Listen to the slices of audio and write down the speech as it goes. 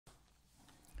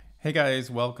Hey guys,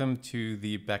 welcome to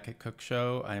the Becket Cook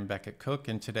Show. I'm Becket Cook,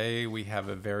 and today we have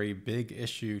a very big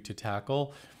issue to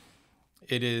tackle.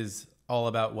 It is all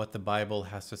about what the Bible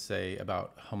has to say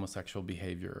about homosexual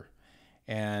behavior.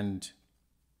 And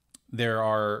there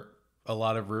are a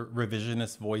lot of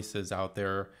revisionist voices out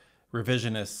there.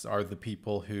 Revisionists are the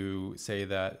people who say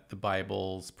that the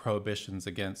Bible's prohibitions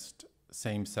against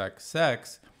same-sex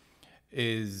sex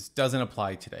doesn't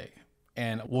apply today.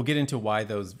 And we'll get into why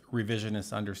those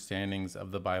revisionist understandings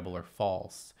of the Bible are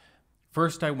false.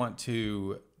 First, I want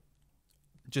to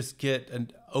just get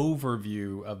an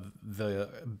overview of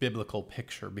the biblical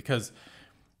picture, because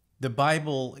the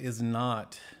Bible is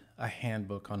not a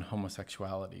handbook on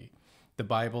homosexuality. The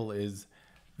Bible is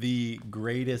the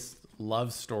greatest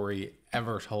love story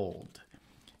ever told.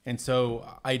 And so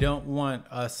I don't want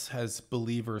us as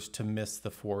believers to miss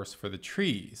the forest for the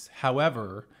trees.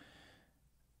 However,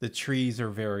 the trees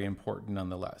are very important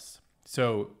nonetheless.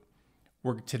 So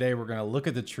today we're going to look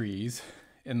at the trees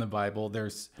in the Bible.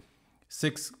 There's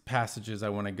 6 passages I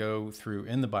want to go through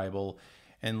in the Bible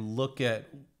and look at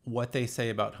what they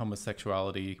say about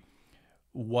homosexuality,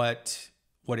 what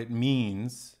it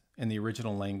means in the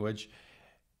original language,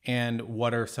 and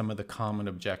what are some of the common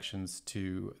objections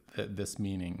to this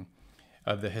meaning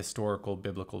of the historical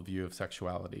biblical view of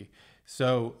sexuality.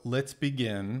 So let's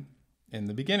begin in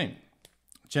the beginning.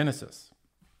 Genesis.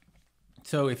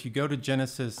 So if you go to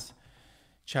Genesis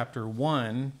chapter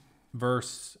 1,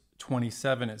 verse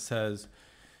 27, it says,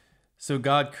 "So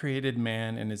God created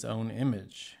man in his own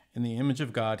image. In the image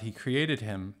of God, he created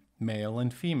him. Male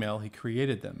and female, he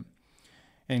created them.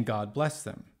 And God blessed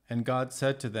them. And God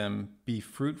said to them, 'Be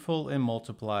fruitful and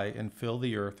multiply and fill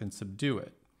the earth and subdue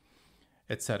it,'"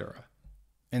 etc.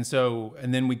 And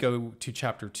then we go to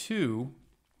chapter 2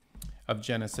 of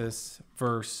Genesis,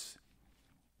 verse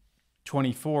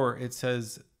 24, it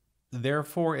says,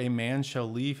 "Therefore a man shall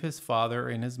leave his father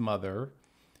and his mother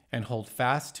and hold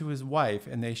fast to his wife,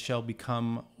 and they shall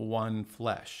become one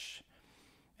flesh.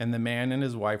 And the man and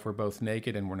his wife were both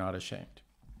naked and were not ashamed."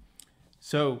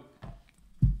 So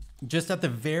just at the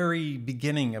very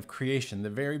beginning of creation, the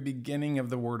very beginning of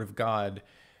the Word of God,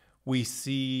 we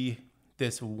see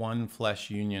this one flesh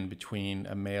union between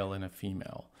a male and a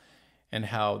female, and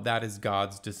how that is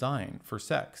God's design for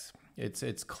sex.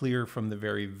 It's clear from the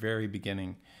very, very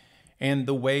beginning. And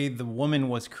the way the woman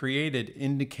was created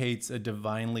indicates a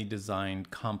divinely designed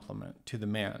complement to the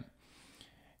man.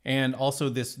 And also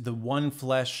the one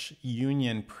flesh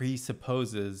union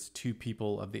presupposes 2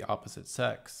 people of the opposite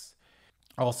sex.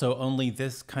 Also, only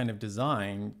this kind of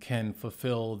design can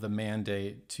fulfill the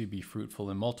mandate to be fruitful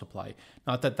and multiply.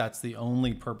 Not that that's the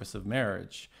only purpose of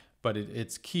marriage, but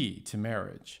it's key to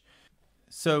marriage.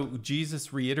 So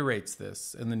Jesus reiterates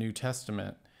this in the New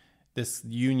Testament, this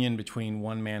union between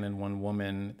one man and one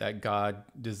woman that God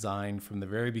designed from the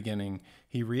very beginning.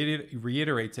 He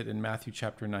reiterates it in Matthew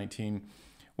chapter 19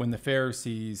 when the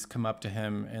Pharisees come up to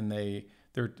him and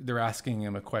they're asking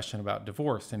him a question about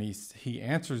divorce, and he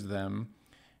answers them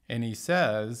and he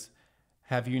says,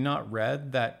 "Have you not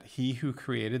read that he who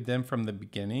created them from the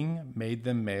beginning made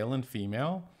them male and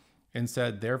female? And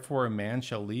said, therefore a man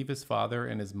shall leave his father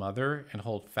and his mother and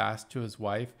hold fast to his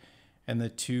wife, and the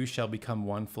 2 shall become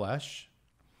one flesh."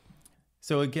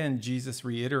 So again, Jesus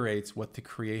reiterates what the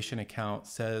creation account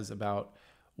says about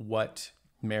what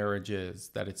marriage is,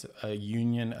 that it's a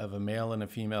union of a male and a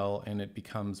female, and it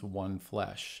becomes one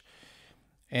flesh.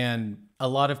 And a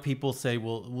lot of people say,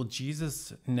 well,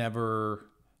 Jesus never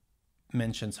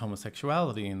mentions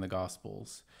homosexuality in the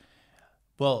Gospels.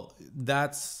 Well,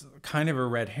 that's kind of a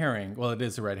red herring. Well, it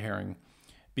is a red herring,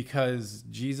 because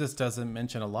Jesus doesn't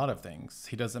mention a lot of things.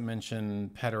 He doesn't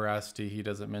mention pederasty. He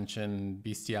doesn't mention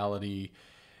bestiality.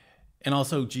 And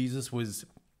also, Jesus was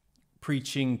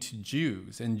preaching to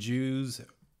Jews, and Jews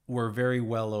were very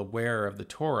well aware of the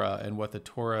Torah and what the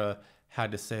Torah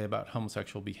had to say about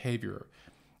homosexual behavior,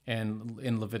 and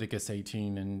in Leviticus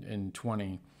 18 and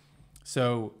 20.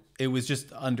 So it was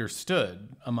just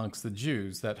understood amongst the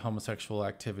Jews that homosexual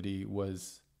activity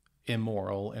was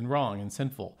immoral and wrong and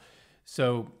sinful.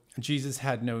 So Jesus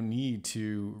had no need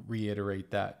to reiterate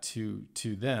that to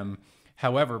them.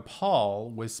 However, the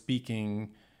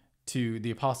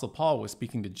Apostle Paul was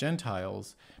speaking to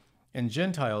Gentiles, and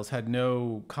Gentiles had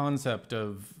no concept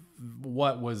of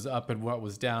what was up and what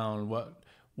was down, what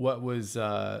was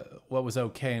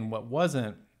okay and what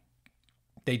wasn't.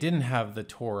 They didn't have the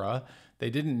Torah. They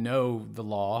didn't know the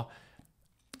law.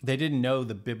 They didn't know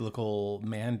the biblical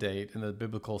mandate and the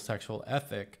biblical sexual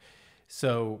ethic.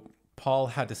 So Paul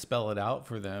had to spell it out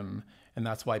for them. And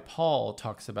that's why Paul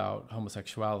talks about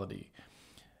homosexuality.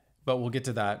 But we'll get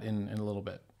to that in a little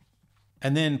bit.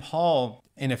 And then Paul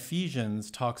in Ephesians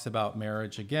talks about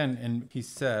marriage again, and he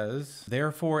says,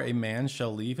 "Therefore a man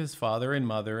shall leave his father and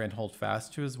mother and hold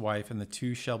fast to his wife, and the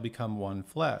two shall become one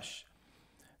flesh."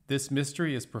 This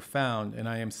mystery is profound, and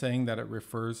I am saying that it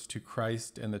refers to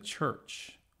Christ and the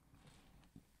church.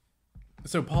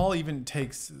 So Paul even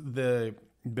takes the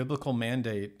biblical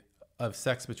mandate of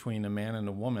sex between a man and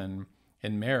a woman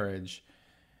in marriage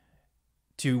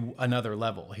to another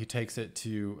level. He takes it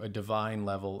to a divine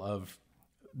level of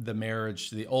the marriage,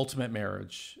 the ultimate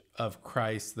marriage of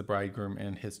Christ, the bridegroom,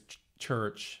 and his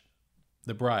church,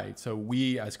 the bride. So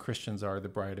we as Christians are the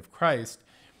bride of Christ.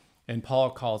 And Paul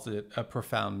calls it a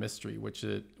profound mystery, which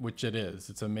it is.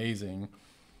 It's amazing.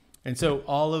 And so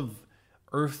all of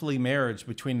earthly marriage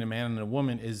between a man and a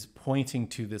woman is pointing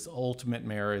to this ultimate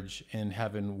marriage in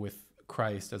heaven with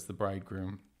Christ as the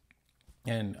bridegroom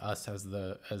and us as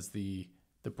the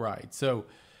bride. So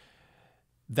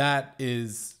that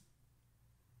is,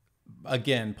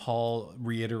 again, Paul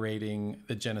reiterating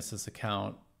the Genesis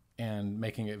account and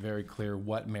making it very clear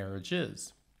what marriage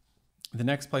is. The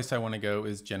next place I want to go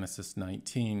is Genesis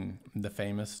 19, the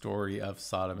famous story of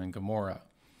Sodom and Gomorrah.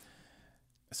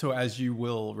 So as you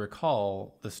will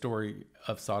recall, the story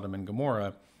of Sodom and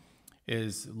Gomorrah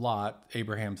is Lot,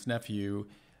 Abraham's nephew,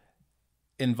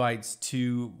 invites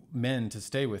two men to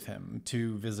stay with him,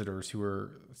 two visitors who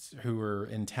were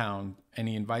in town, and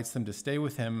he invites them to stay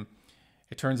with him.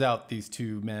 It turns out these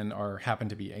two men happen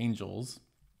to be angels.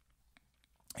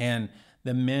 And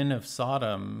the men of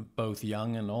Sodom, both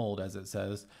young and old, as it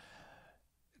says,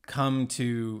 come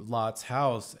to Lot's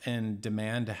house and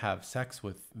demand to have sex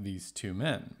with these two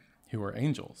men who are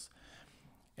angels.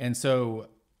 And so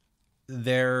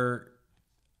there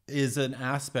is an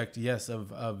aspect, yes,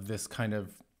 of this kind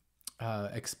of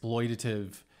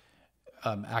exploitative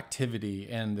activity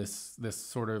and this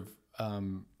sort of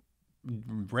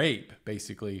rape,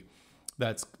 basically,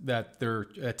 that they're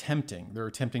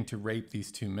attempting to rape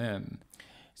these two men.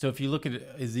 So if you look at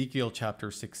Ezekiel chapter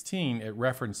 16, it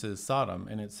references Sodom,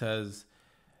 and it says,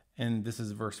 and this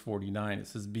is verse 49, it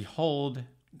says, "Behold,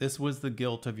 this was the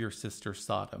guilt of your sister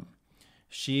Sodom.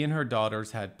 She and her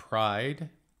daughters had pride,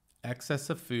 excess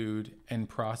of food, and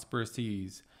prosperous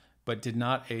ease, but did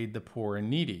not aid the poor and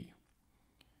needy."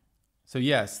 So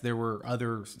yes, there were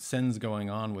other sins going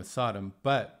on with Sodom,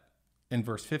 but in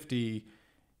verse 50,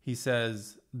 he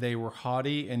says, "They were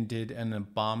haughty and did an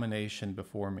abomination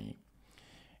before me."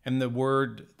 And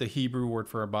the Hebrew word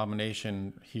for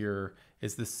abomination here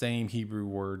is the same Hebrew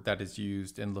word that is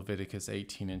used in Leviticus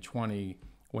 18 and 20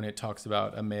 when it talks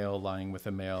about a male lying with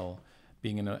a male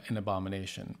being an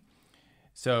abomination.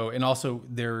 So, and also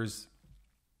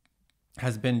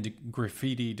has been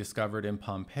graffiti discovered in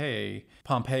Pompeii.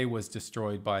 Pompeii was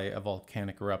destroyed by a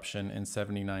volcanic eruption in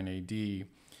 79 AD.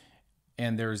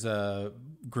 And there's a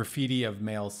graffiti of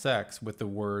male sex with the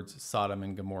words Sodom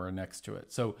and Gomorrah next to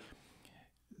it. So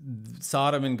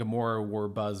Sodom and Gomorrah were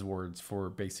buzzwords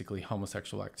for basically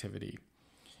homosexual activity.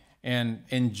 And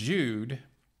in Jude,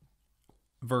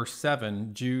 verse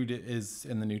 7, Jude is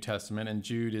in the New Testament, and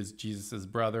Jude is Jesus's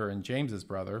brother and James's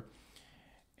brother.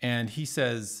 And he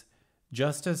says,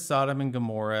 "Just as Sodom and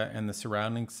Gomorrah and the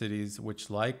surrounding cities,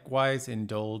 which likewise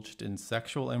indulged in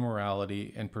sexual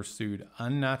immorality and pursued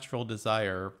unnatural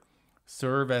desire,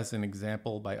 serve as an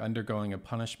example by undergoing a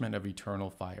punishment of eternal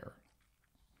fire."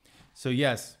 So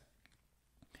yes,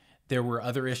 there were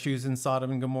other issues in Sodom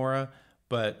and Gomorrah,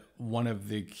 but one of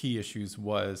the key issues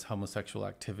was homosexual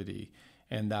activity,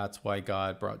 and that's why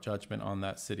God brought judgment on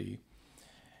that city.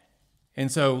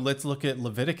 And so let's look at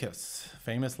Leviticus,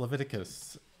 famous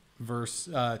Leviticus,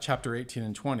 chapter 18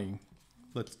 and 20.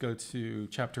 Let's go to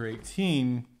chapter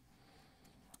 18,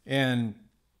 and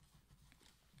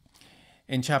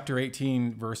in chapter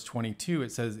 18, verse 22,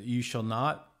 it says, "You shall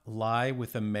not lie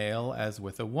with a male as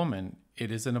with a woman.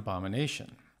 It is an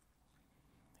abomination."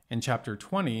 In chapter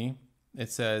 20,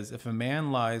 it says, "If a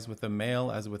man lies with a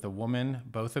male as with a woman,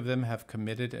 both of them have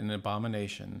committed an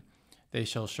abomination. They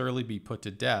shall surely be put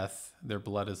to death. Their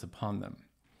blood is upon them."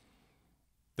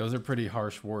 Those are pretty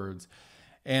harsh words.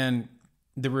 And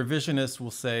the revisionists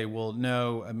will say, well,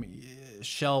 no,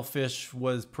 shellfish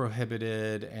was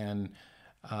prohibited, and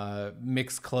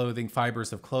mixed clothing,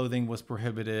 fibers of clothing was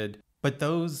prohibited. But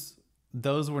those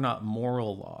were not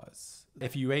moral laws.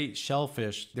 If you ate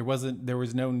shellfish, there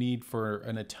was no need for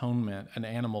an atonement, an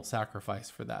animal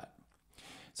sacrifice for that.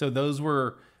 So those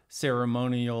were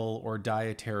ceremonial or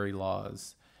dietary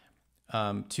laws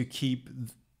to keep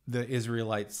the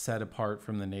Israelites set apart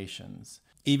from the nations.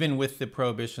 Even with the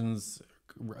prohibitions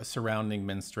surrounding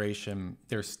menstruation,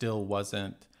 there still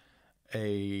wasn't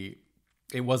a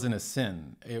it wasn't a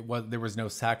sin. There was no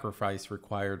sacrifice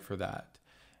required for that.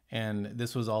 And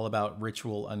this was all about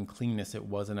ritual uncleanness. It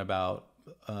wasn't about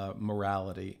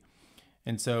morality.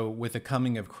 And so with the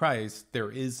coming of Christ,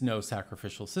 there is no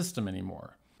sacrificial system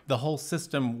anymore. The whole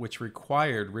system which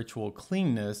required ritual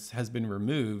cleanness has been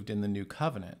removed in the new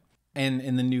covenant. And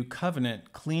in the new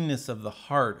covenant, cleanness of the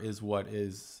heart is what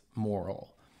is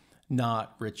moral,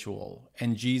 not ritual.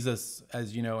 And Jesus,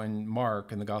 as you know, in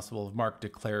the Gospel of Mark,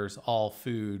 declares all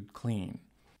food clean.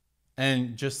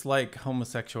 And just like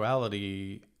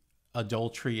homosexuality,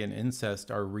 adultery and incest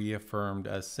are reaffirmed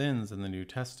as sins in the New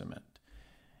Testament.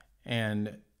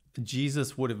 And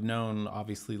Jesus would have known,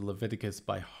 obviously, Leviticus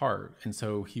by heart. And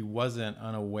so he wasn't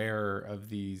unaware of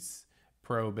these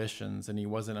prohibitions, and he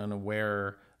wasn't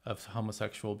unaware of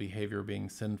homosexual behavior being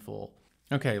sinful.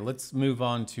 Okay, let's move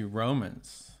on to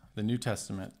Romans, the New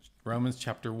Testament. Romans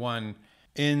chapter 1.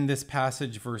 In this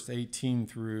passage, verse 18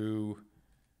 through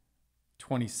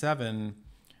 27,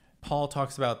 Paul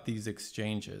talks about these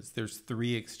exchanges. There's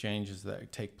 3 exchanges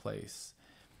that take place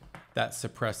that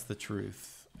suppress the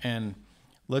truth. And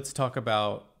let's talk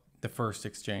about the first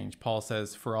exchange. Paul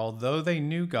says, "For although they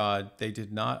knew God, they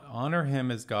did not honor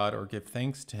him as God or give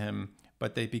thanks to him,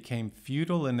 but they became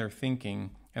futile in their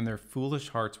thinking, and their foolish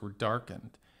hearts were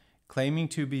darkened. Claiming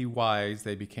to be wise,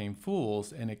 they became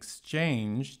fools and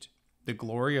exchanged the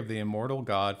glory of the immortal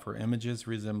God for images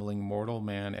resembling mortal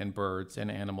man and birds and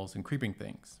animals and creeping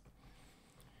things."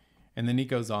 And then he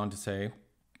goes on to say,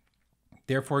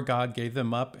 "Therefore God gave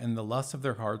them up in the lust of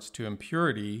their hearts to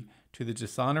impurity, to the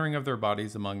dishonoring of their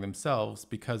bodies among themselves,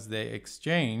 because they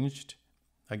exchanged,"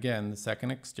 again, the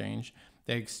second exchange,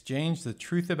 "they exchanged the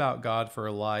truth about God for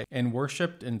a lie and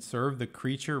worshiped and served the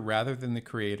creature rather than the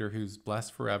Creator, who's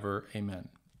blessed forever. Amen."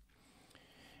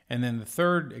 And then the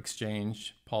third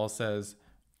exchange, Paul says,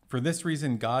 "For this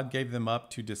reason God gave them up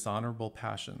to dishonorable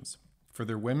passions. For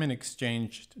their women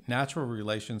exchanged natural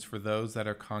relations for those that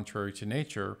are contrary to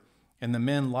nature, and the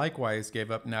men likewise gave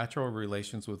up natural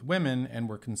relations with women and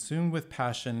were consumed with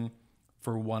passion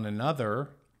for one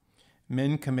another,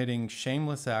 men committing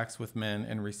shameless acts with men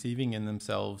and receiving in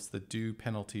themselves the due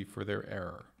penalty for their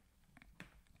error."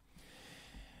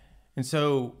 And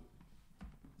so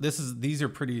these are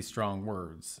pretty strong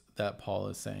words that Paul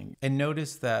is saying. And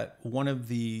notice that one of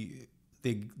the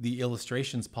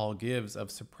illustrations Paul gives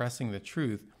of suppressing the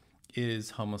truth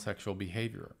is homosexual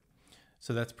behavior.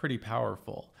 So that's pretty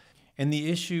powerful. And the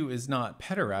issue is not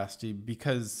pederasty,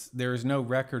 because there is no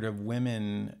record of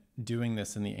women doing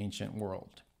this in the ancient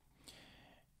world.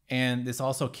 And this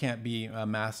also can't be a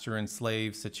master and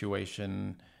slave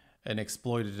situation, an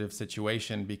exploitative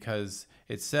situation, because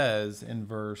it says in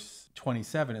verse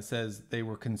 27, it says they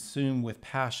were consumed with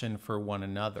passion for one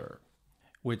another,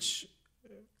 which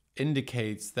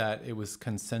indicates that it was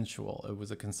consensual. It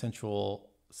was a consensual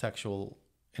sexual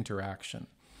interaction.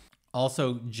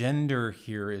 Also, gender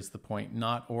here is the point,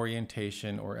 not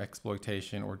orientation or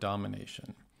exploitation or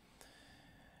domination.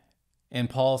 And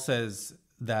Paul says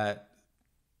that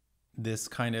this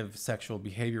kind of sexual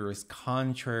behavior is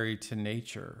contrary to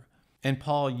nature. And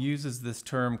Paul uses this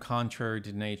term contrary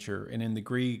to nature. And in the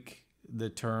Greek, the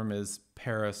term is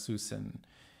parasusin.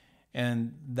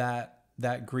 And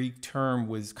that Greek term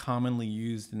was commonly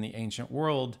used in the ancient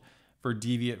world for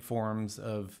deviant forms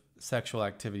of sexual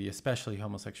activity, especially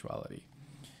homosexuality.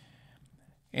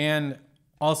 And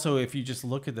also, if you just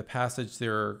look at the passage,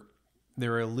 there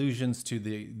are allusions to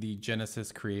the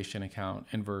Genesis creation account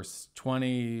in verse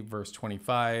 20, verse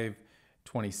 25,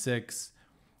 26.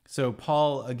 So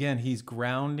Paul, again, he's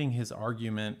grounding his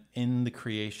argument in the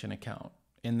creation account,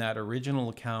 in that original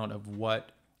account of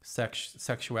what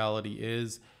sexuality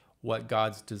is, what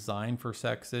God's design for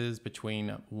sex is between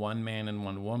one man and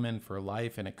one woman for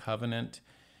life in a covenant,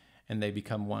 and they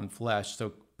become one flesh.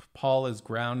 So Paul is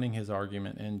grounding his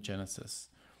argument in Genesis.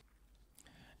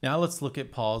 Now let's look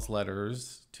at Paul's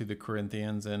letters to the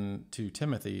Corinthians and to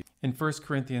Timothy. In 1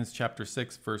 Corinthians chapter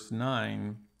 6, verse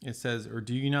 9, it says, "Or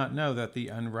do you not know that the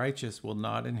unrighteous will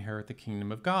not inherit the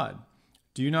kingdom of God?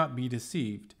 Do not be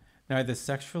deceived. Neither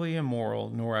sexually immoral,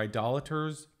 nor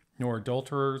idolaters, nor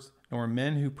adulterers, nor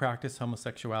men who practice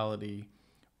homosexuality,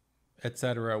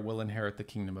 etc., will inherit the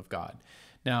kingdom of God."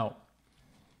 Now,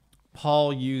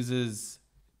 Paul uses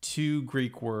 2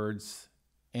 Greek words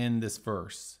in this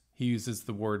verse. He uses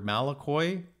the word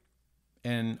malakoi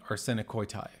and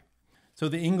arsenokoitai. So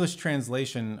the English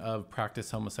translation of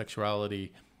practice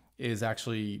homosexuality is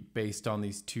actually based on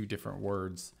these 2 different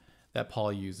words that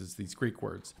Paul uses, these Greek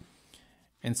words.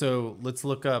 And so let's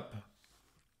look up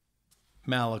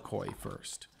malakoi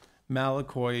first.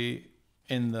 Malakoi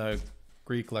in the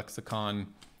Greek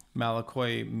lexicon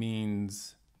Malakoi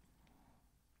means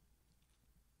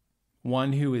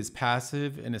one who is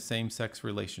passive in a same-sex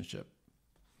relationship.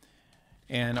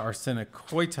 And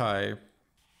arsenokoitai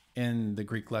in the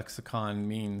Greek lexicon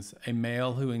means a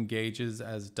male who engages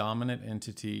as dominant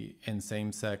entity in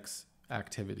same-sex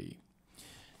activity.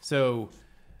 So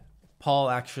Paul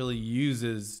actually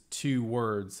uses two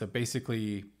words. So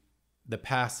basically the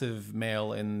passive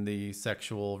male in the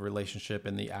sexual relationship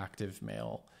and the active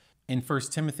male. In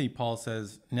 1 Timothy, Paul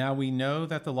says, "Now we know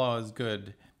that the law is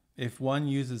good if one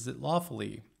uses it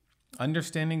lawfully,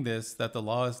 understanding this, that the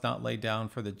law is not laid down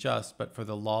for the just, but for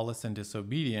the lawless and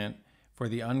disobedient, for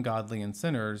the ungodly and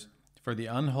sinners, for the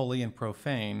unholy and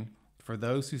profane, for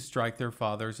those who strike their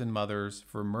fathers and mothers,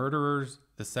 for murderers,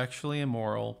 the sexually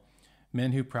immoral,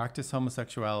 men who practice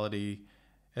homosexuality,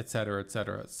 etc.,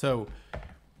 etc." So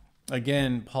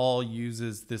again, Paul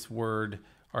uses this word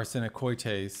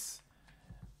arsenokoites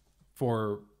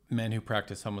for men who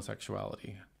practice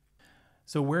homosexuality.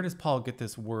 So where does Paul get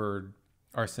this word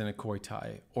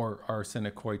arsenokoitai or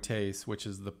arsenokoites, which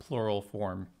is the plural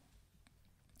form?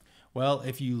 Well,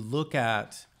 if you look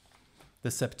at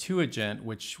the Septuagint,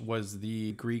 which was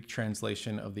the Greek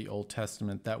translation of the Old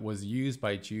Testament that was used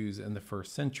by Jews in the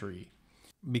first century,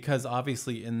 because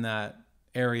obviously in that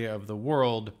area of the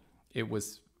world, it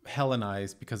was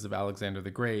Hellenized because of Alexander the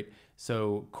Great.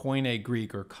 So Koine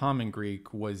Greek or Common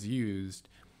Greek was used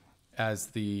as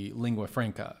the lingua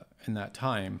franca in that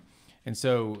time. And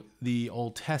so the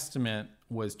Old Testament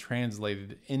was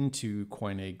translated into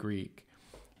Koine Greek.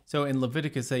 So in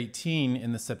Leviticus 18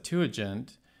 in the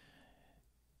Septuagint,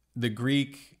 the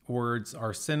Greek words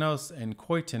arsenos and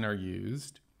koitin are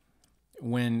used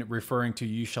when referring to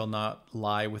 "you shall not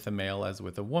lie with a male as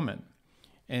with a woman."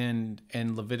 And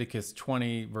in Leviticus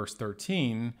 20, verse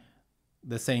 13,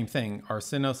 the same thing.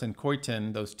 Arsenos and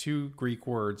koitin, those two Greek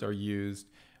words, are used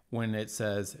when it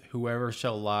says, "Whoever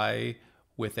shall lie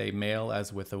with a male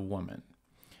as with a woman."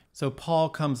 So Paul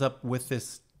comes up with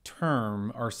this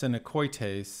term,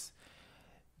 arsenokoites,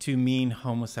 to mean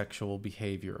homosexual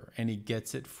behavior. And he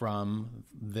gets it from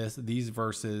these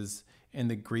verses in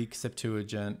the Greek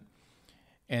Septuagint.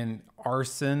 And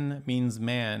arsen means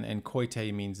man and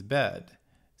koite means bed.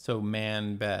 So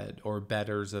man bed or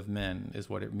bedders of men is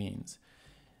what it means.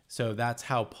 So that's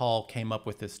how Paul came up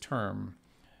with this term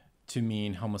to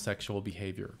mean homosexual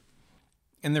behavior.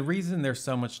 And the reason there's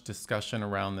so much discussion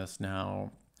around this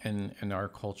now in our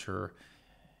culture,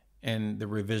 and the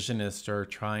revisionists are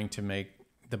trying to make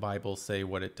the Bible say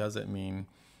what it doesn't mean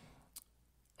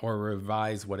or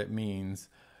revise what it means,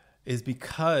 is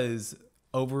because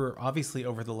obviously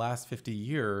over the last 50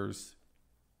 years,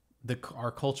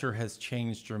 our culture has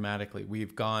changed dramatically.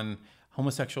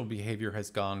 Homosexual behavior has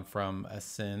gone from a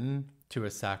sin to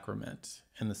a sacrament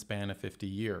in the span of 50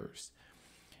 years.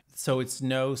 So it's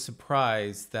no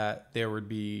surprise that there would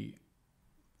be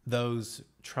those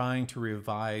trying to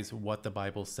revise what the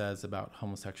Bible says about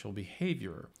homosexual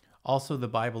behavior. Also, the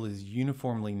Bible is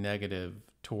uniformly negative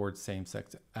towards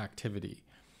same-sex activity.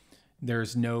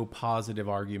 There's no positive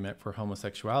argument for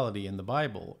homosexuality in the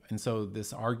Bible. And so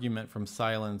this argument from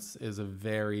silence is a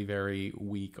very, very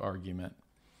weak argument.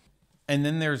 And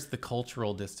then there's the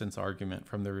cultural distance argument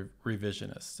from the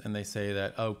revisionists. And they say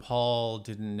that, oh, Paul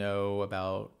didn't know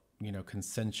about,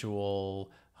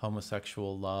 consensual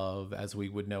homosexual love as we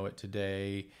would know it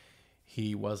today.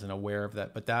 He wasn't aware of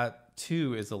that. But that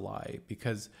too is a lie,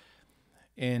 because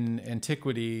in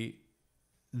antiquity,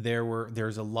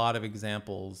 there's a lot of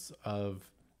examples of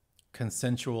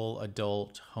consensual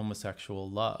adult homosexual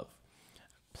love.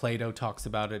 Plato talks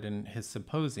about it in his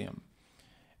Symposium.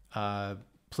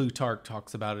 Plutarch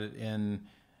talks about it in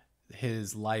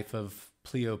his Life of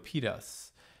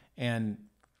Cleopaetus. And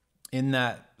in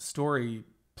that story,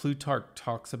 Plutarch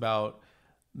talks about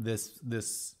this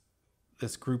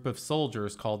group of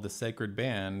soldiers called the Sacred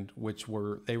Band,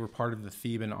 they were part of the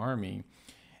Theban army.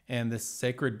 And this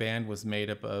sacred band was made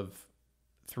up of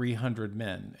 300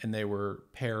 men, and they were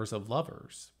pairs of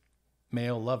lovers,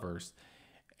 male lovers.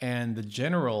 And the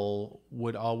general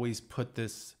would always put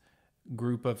this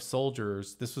group of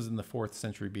soldiers, this was in the 4th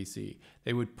century BC,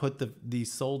 they would put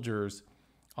these soldiers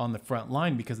on the front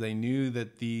line because they knew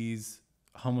that these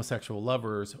homosexual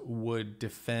lovers would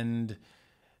defend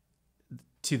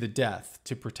to the death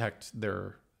to protect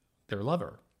their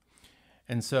lover.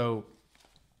 And so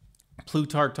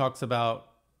Plutarch talks about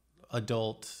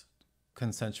adult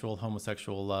consensual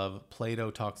homosexual love. Plato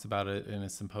talks about it in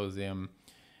his Symposium.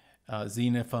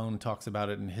 Xenophon talks about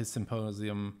it in his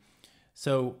Symposium.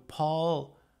 So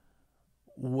Paul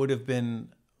would have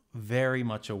been very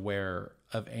much aware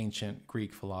of ancient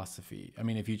Greek philosophy. I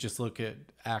mean, if you just look at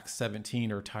Acts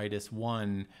 17 or Titus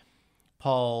 1,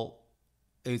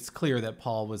 it's clear that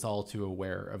Paul was all too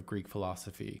aware of Greek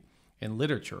philosophy and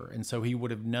literature. And so he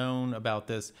would have known about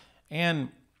this. And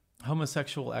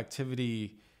homosexual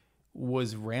activity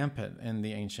was rampant in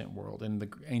the ancient world, in the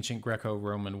ancient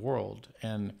Greco-Roman world.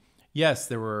 And yes,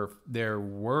 there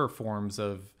were forms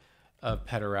of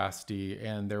pederasty,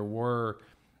 and there were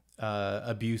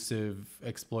abusive,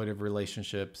 exploitive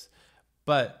relationships,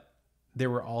 but there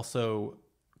were also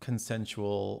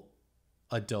consensual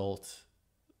adult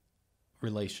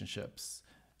relationships,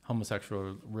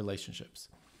 homosexual relationships.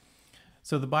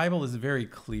 So the Bible is very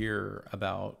clear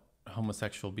about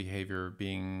homosexual behavior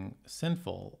being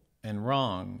sinful and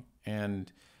wrong,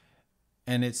 and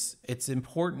it's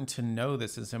important to know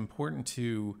this. It's important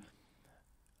to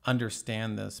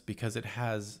understand this because it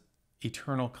has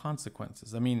eternal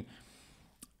consequences. I mean,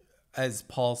 as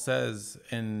Paul says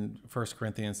in 1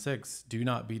 Corinthians 6, do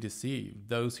not be deceived.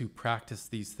 Those who practice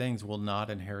these things will not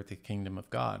inherit the kingdom of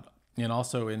God. And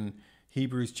also in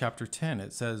Hebrews chapter 10,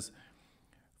 it says,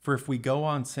 for if we go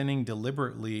on sinning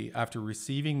deliberately after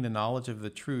receiving the knowledge of the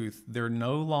truth, there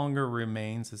no longer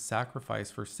remains a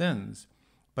sacrifice for sins,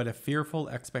 but a fearful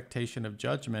expectation of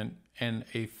judgment and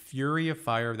a fury of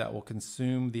fire that will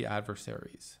consume the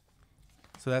adversaries.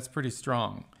 So that's pretty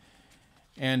strong.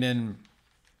 And in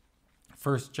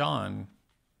 1 John,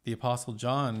 the Apostle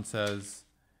John says,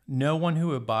 no one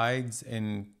who abides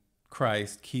in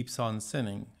Christ keeps on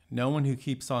sinning. No one who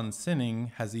keeps on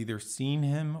sinning has either seen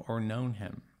him or known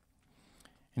him.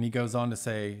 And he goes on to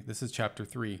say, this is chapter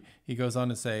 3, he goes on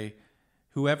to say,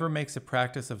 whoever makes a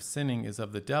practice of sinning is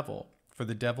of the devil, for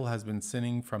the devil has been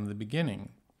sinning from the beginning.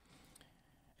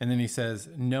 And then he says,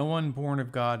 no one born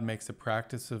of God makes a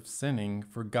practice of sinning,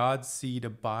 for God's seed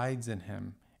abides in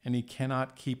him, and he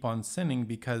cannot keep on sinning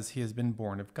because he has been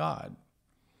born of God.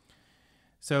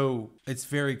 So it's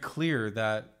very clear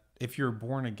that if you're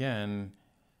born again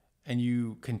and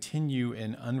you continue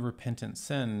in unrepentant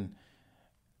sin,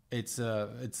 it's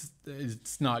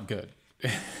not good.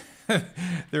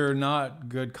 There are not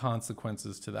good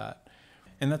consequences to that.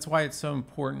 And that's why it's so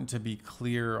important to be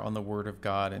clear on the Word of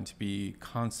God and to be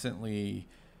constantly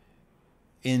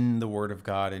in the Word of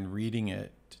God and reading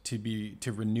it,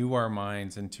 to renew our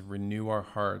minds and to renew our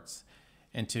hearts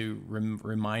and to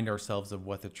remind ourselves of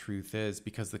what the truth is,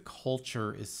 because the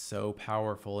culture is so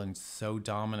powerful and so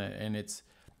dominant. And it's,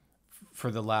 for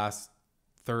the last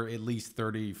at least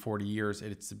 30, 40 years,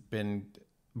 it's been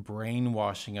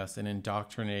brainwashing us and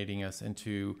indoctrinating us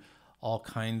into all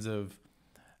kinds of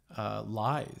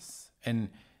lies. And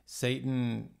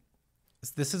Satan,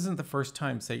 this isn't the first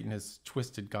time Satan has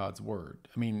twisted God's word.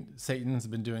 I mean, Satan's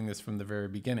been doing this from the very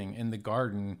beginning. In the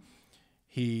garden,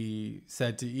 he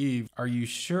said to Eve, are you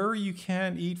sure you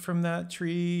can't eat from that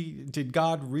tree? Did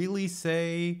God really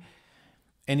say?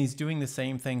 And he's doing the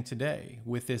same thing today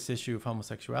with this issue of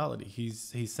homosexuality.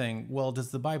 He's saying, well, does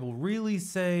the Bible really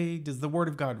say, does the Word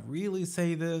of God really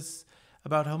say this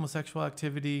about homosexual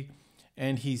activity?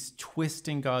 And he's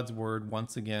twisting God's word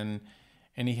once again.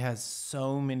 And he has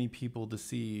so many people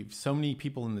deceived, so many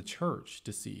people in the church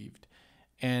deceived.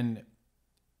 And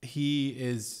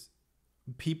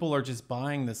people are just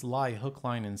buying this lie, hook,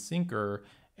 line, and sinker.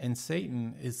 And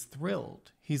Satan is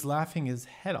thrilled. He's laughing his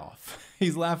head off.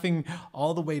 He's laughing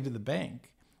all the way to the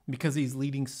bank because he's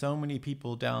leading so many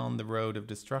people down the road of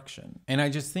destruction. And I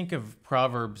just think of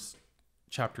Proverbs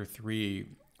chapter 3,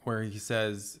 where he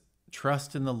says,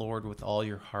 trust in the Lord with all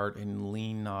your heart and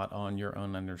lean not on your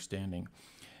own understanding.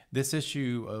 This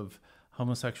issue of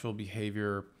homosexual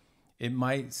behavior, it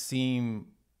might seem,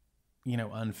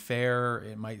 unfair.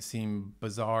 It might seem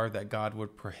bizarre that God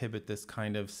would prohibit this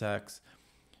kind of sex.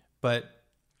 But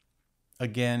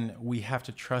again, we have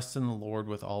to trust in the Lord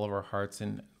with all of our hearts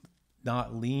and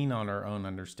not lean on our own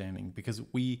understanding, because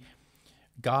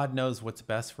God knows what's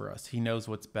best for us. He knows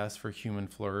what's best for human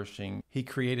flourishing. He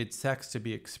created sex to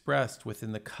be expressed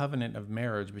within the covenant of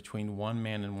marriage between one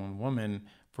man and one woman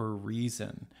for a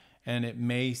reason. And it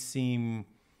may seem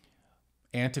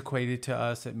antiquated to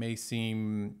us. It may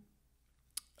seem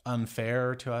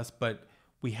unfair to us, but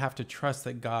we have to trust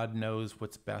that God knows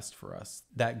what's best for us,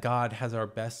 that God has our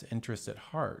best interests at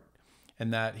heart,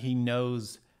 and that he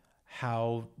knows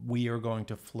how we are going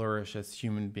to flourish as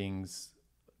human beings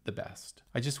the best.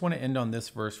 I just want to end on this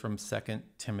verse from 2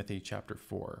 Timothy chapter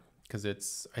 4,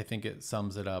 because I think it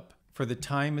sums it up. For the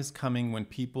time is coming when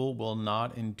people will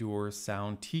not endure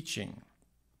sound teaching,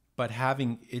 but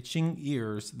having itching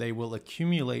ears, they will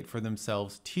accumulate for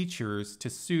themselves teachers to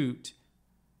suit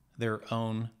their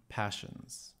own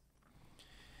passions.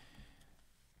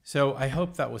 So I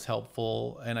hope that was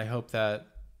helpful, and I hope that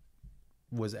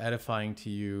was edifying to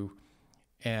you.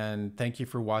 And thank you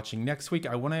for watching. Next week,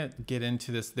 I want to get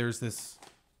into this. There's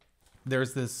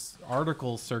this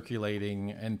article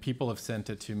circulating, and people have sent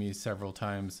it to me several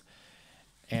times.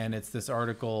 And it's this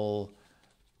article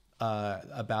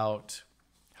about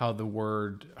how the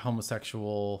word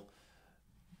homosexual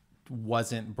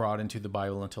wasn't brought into the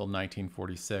Bible until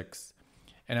 1946.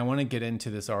 And I want to get into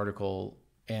this article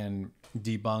and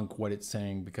debunk what it's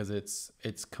saying, because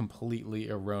it's completely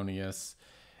erroneous.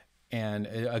 And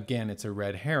again, it's a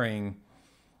red herring,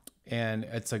 and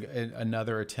it's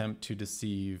another attempt to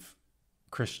deceive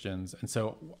Christians. And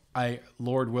so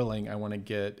Lord willing, I want to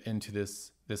get into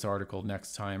this article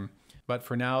next time. But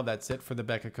for now, that's it for the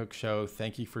Becket Cook Show.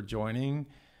 Thank you for joining,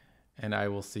 and I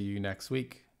will see you next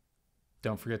week.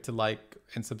 Don't forget to like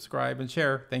and subscribe and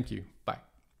share. Thank you. Bye.